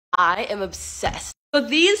I am obsessed. So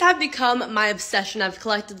these have become my obsession. I've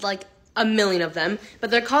collected like a million of them,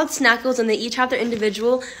 but they're called Snackles and they each have their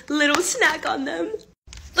individual little snack on them.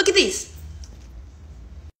 Look at these.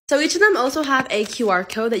 So each of them also have a QR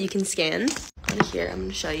code that you can scan. On here, I'm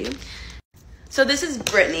gonna show you. So this is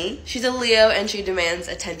Brittany. She's a Leo and she demands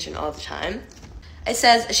attention all the time. It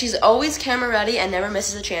says she's always camera ready and never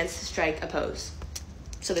misses a chance to strike a pose.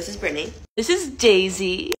 So this is Brittany. This is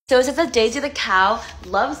Daisy. So it says that Daisy the cow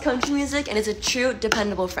loves country music and is a true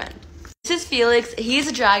dependable friend. This is Felix. He's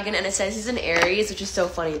a dragon and it says he's an Aries, which is so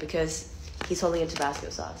funny because he's holding a Tabasco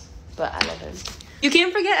sauce. But I love him. You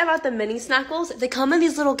can't forget about the mini Snackles. They come in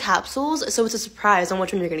these little capsules, so it's a surprise on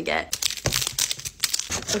which one you're gonna get.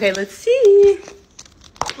 Okay, let's see.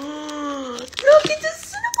 Look, it's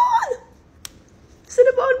a Cinnabon!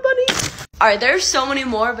 Cinnabon bunny. All right, there's so many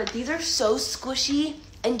more, but these are so squishy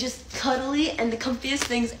and just cuddly and the comfiest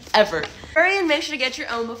things ever. Hurry and make sure to get your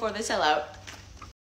own before they sell out.